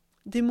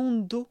 des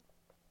mondes d'eau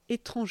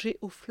étrangers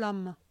aux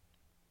flammes.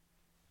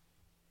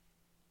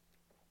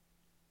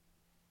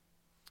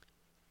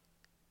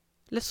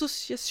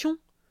 L'association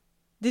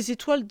des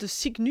étoiles de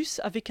Cygnus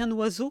avec un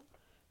oiseau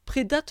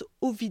prédate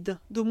Ovide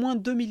d'au moins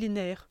 2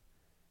 millénaires.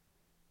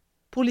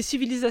 Pour les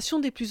civilisations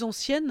des plus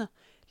anciennes,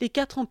 les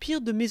 4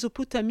 empires de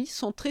Mésopotamie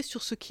centrés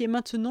sur ce qui est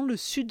maintenant le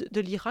sud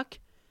de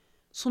l'Irak,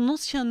 son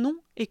ancien nom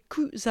est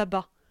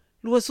Ku-Zaba,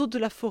 l'oiseau de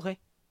la forêt,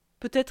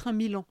 peut-être un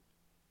Milan.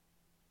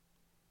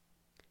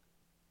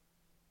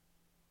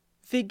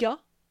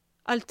 Véga,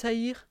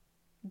 Altaïr,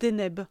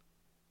 Deneb.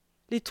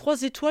 Les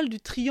 3 étoiles du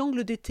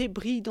triangle d'été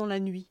brillent dans la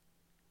nuit.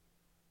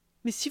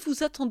 Mais si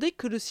vous attendez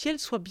que le ciel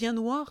soit bien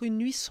noir une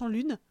nuit sans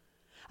lune,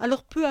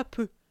 alors peu à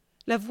peu,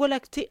 la Voie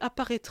lactée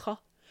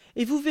apparaîtra,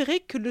 et vous verrez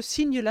que le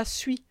cygne la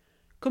suit,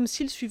 comme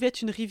s'il suivait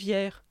une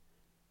rivière.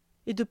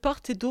 Et de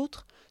part et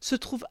d'autre se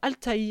trouvent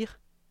Altaïr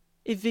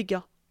et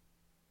Véga.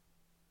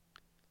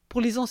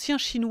 Pour les anciens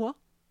Chinois,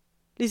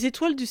 les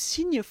étoiles du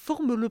cygne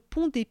forment le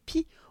pont des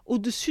Pi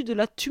au-dessus de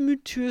la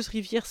tumultueuse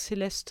rivière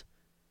céleste.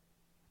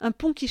 Un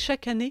pont qui,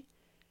 chaque année,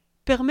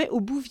 permet au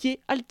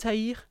bouvier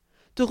Altaïr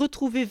de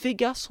retrouver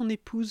Véga, son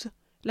épouse,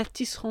 la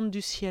tisserande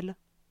du ciel.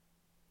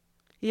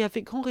 Et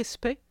avec grand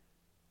respect,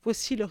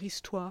 voici leur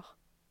histoire.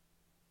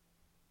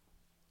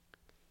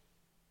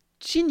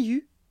 Chin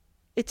Yu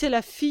était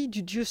la fille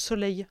du dieu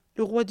Soleil,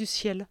 le roi du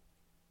ciel.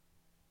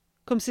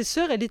 Comme ses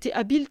sœurs, elle était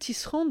habile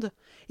tisserande,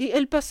 et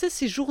elle passait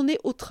ses journées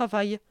au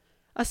travail,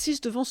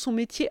 assise devant son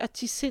métier à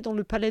tisser dans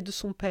le palais de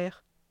son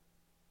père.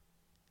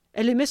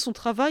 Elle aimait son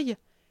travail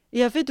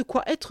et avait de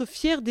quoi être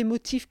fière des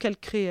motifs qu'elle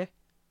créait.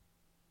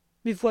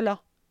 Mais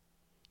voilà,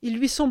 il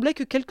lui semblait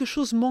que quelque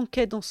chose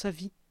manquait dans sa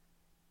vie.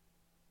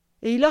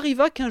 Et il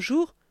arriva qu'un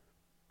jour,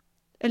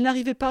 elle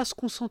n'arrivait pas à se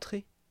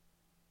concentrer.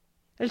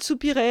 Elle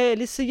soupirait,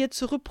 elle essayait de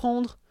se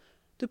reprendre,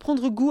 de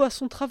prendre goût à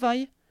son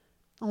travail,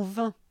 en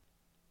vain.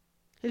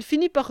 Elle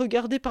finit par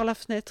regarder par la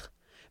fenêtre,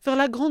 vers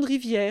la grande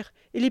rivière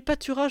et les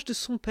pâturages de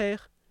son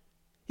père,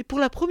 et pour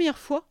la première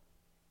fois,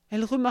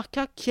 elle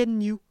remarqua Kien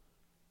Niu,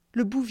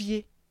 le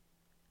bouvier,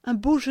 un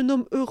beau jeune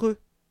homme heureux,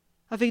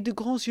 avec de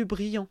grands yeux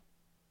brillants.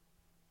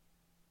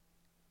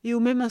 Et au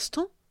même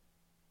instant,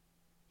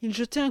 il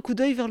jetait un coup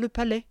d'œil vers le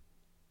palais.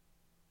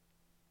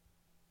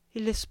 Et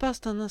l'espace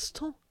d'un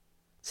instant,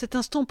 cet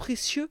instant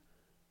précieux,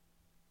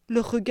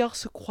 leurs regards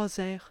se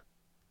croisèrent.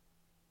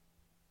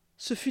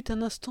 Ce fut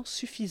un instant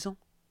suffisant.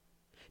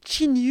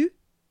 Qin Yu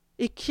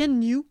et Kien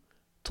Niu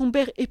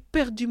tombèrent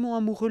éperdument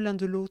amoureux l'un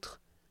de l'autre,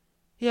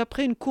 et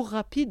après une cour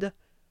rapide,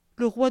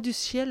 le roi du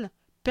ciel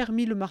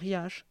permit le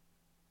mariage.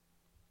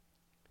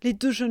 Les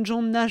deux jeunes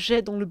gens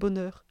nageaient dans le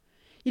bonheur.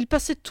 Ils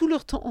passaient tout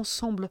leur temps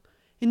ensemble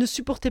et ne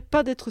supportaient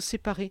pas d'être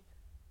séparés.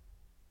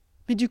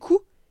 Mais du coup,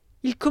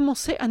 ils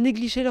commençaient à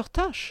négliger leurs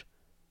tâches.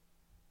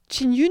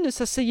 Qin Yu ne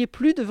s'asseyait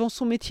plus devant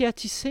son métier à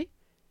tisser,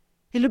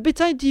 et le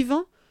bétail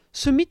divin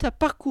se mit à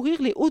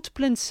parcourir les hautes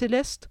plaines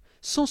célestes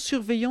sans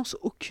surveillance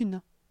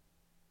aucune.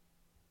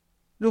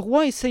 Le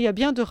roi essaya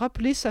bien de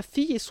rappeler sa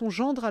fille et son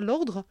gendre à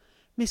l'ordre,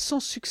 mais sans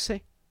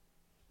succès.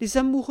 Les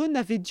amoureux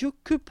n'avaient Dieu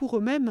que pour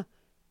eux-mêmes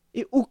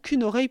et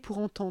aucune oreille pour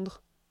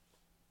entendre.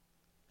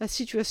 La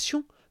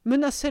situation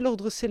menaçait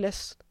l'ordre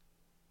céleste,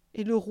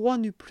 et le roi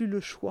n'eut plus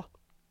le choix.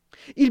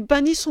 Il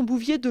bannit son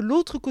bouvier de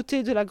l'autre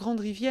côté de la grande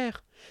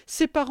rivière,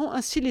 séparant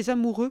ainsi les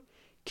amoureux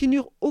qui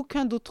n'eurent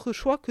aucun d'autre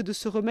choix que de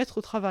se remettre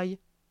au travail.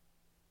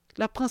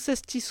 La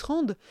princesse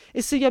tisserande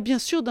essaya bien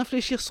sûr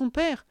d'infléchir son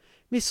père,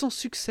 mais sans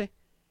succès,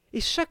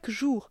 et chaque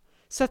jour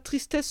sa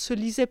tristesse se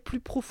lisait plus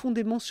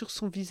profondément sur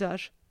son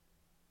visage.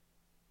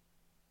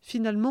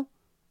 Finalement,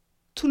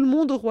 tout le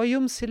monde au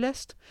royaume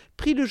céleste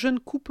prit le jeune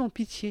couple en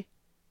pitié,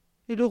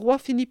 et le roi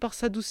finit par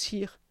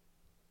s'adoucir.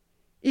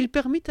 Il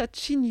permit à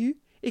Qin Yu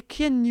et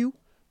Kien Niu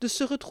de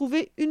se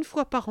retrouver une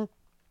fois par an,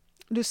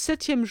 le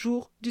 7e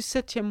jour du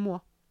 7e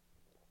mois.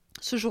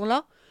 Ce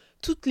jour-là,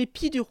 toutes les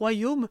pies du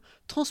royaume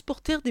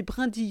transportèrent des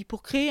brindilles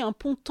pour créer un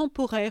pont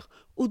temporaire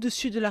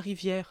au-dessus de la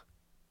rivière.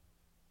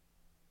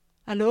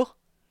 Alors,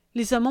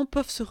 les amants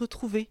peuvent se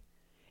retrouver,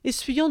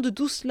 essuyant de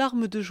douces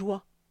larmes de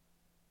joie.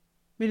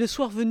 Mais le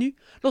soir venu,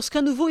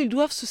 lorsqu'à nouveau ils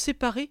doivent se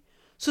séparer,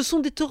 ce sont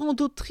des torrents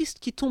d'eau tristes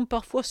qui tombent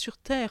parfois sur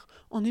terre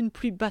en une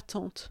pluie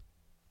battante.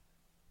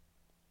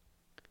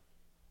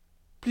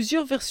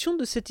 Plusieurs versions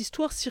de cette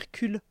histoire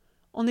circulent,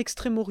 en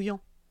Extrême-Orient,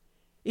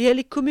 et elle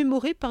est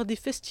commémorée par des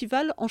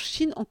festivals en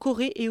Chine, en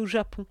Corée et au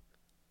Japon.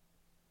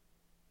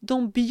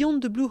 Dans Beyond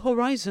the Blue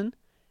Horizon,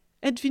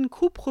 Edwin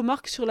Krupp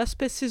remarque sur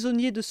l'aspect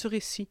saisonnier de ce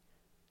récit.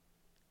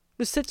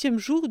 Le 7e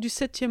jour du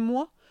 7e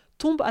mois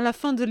tombe à la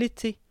fin de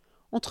l'été,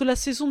 entre la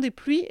saison des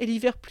pluies et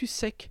l'hiver plus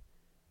sec.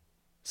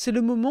 C'est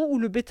le moment où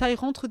le bétail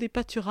rentre des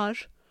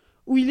pâturages,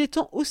 où il est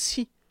temps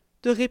aussi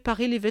de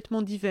réparer les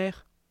vêtements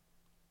d'hiver.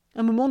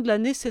 Un moment de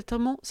l'année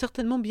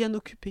certainement bien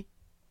occupé.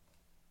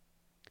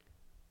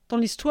 Dans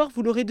l'histoire,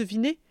 vous l'aurez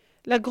deviné,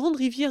 la grande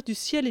rivière du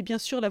ciel est bien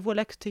sûr la Voie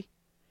lactée.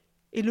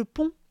 Et le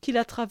pont qui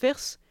la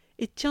traverse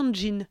est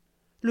Tianjin,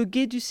 le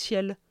gué du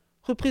ciel,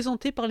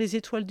 représenté par les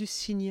étoiles du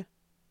cygne.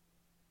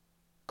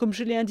 Comme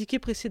je l'ai indiqué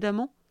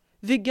précédemment,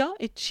 Vega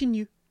est Qin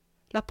Yu,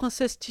 la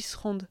princesse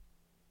tisserande,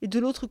 et de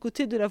l'autre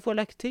côté de la Voie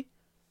lactée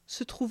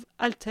se trouve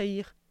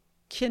Altaïr,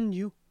 Kien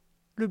Yu,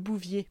 le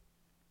bouvier.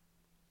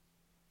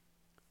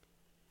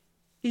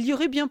 Il y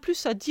aurait bien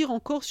plus à dire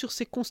encore sur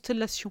ces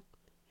constellations,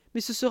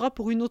 mais ce sera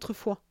pour une autre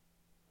fois.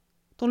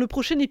 Dans le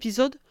prochain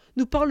épisode,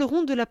 nous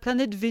parlerons de la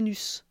planète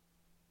Vénus.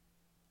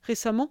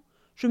 Récemment,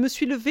 je me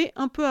suis levé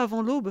un peu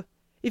avant l'aube,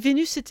 et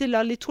Vénus était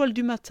là, l'étoile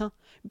du matin,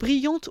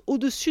 brillante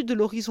au-dessus de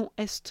l'horizon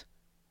est.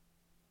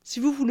 Si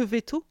vous vous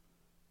levez tôt,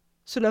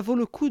 cela vaut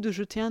le coup de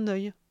jeter un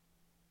œil.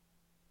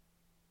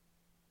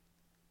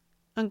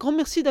 Un grand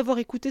merci d'avoir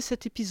écouté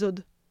cet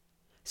épisode.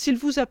 S'il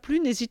vous a plu,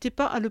 n'hésitez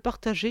pas à le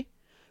partager.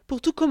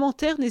 Pour tout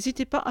commentaire,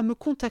 n'hésitez pas à me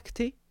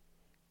contacter.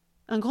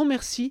 Un grand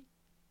merci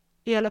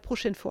et à la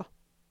prochaine fois.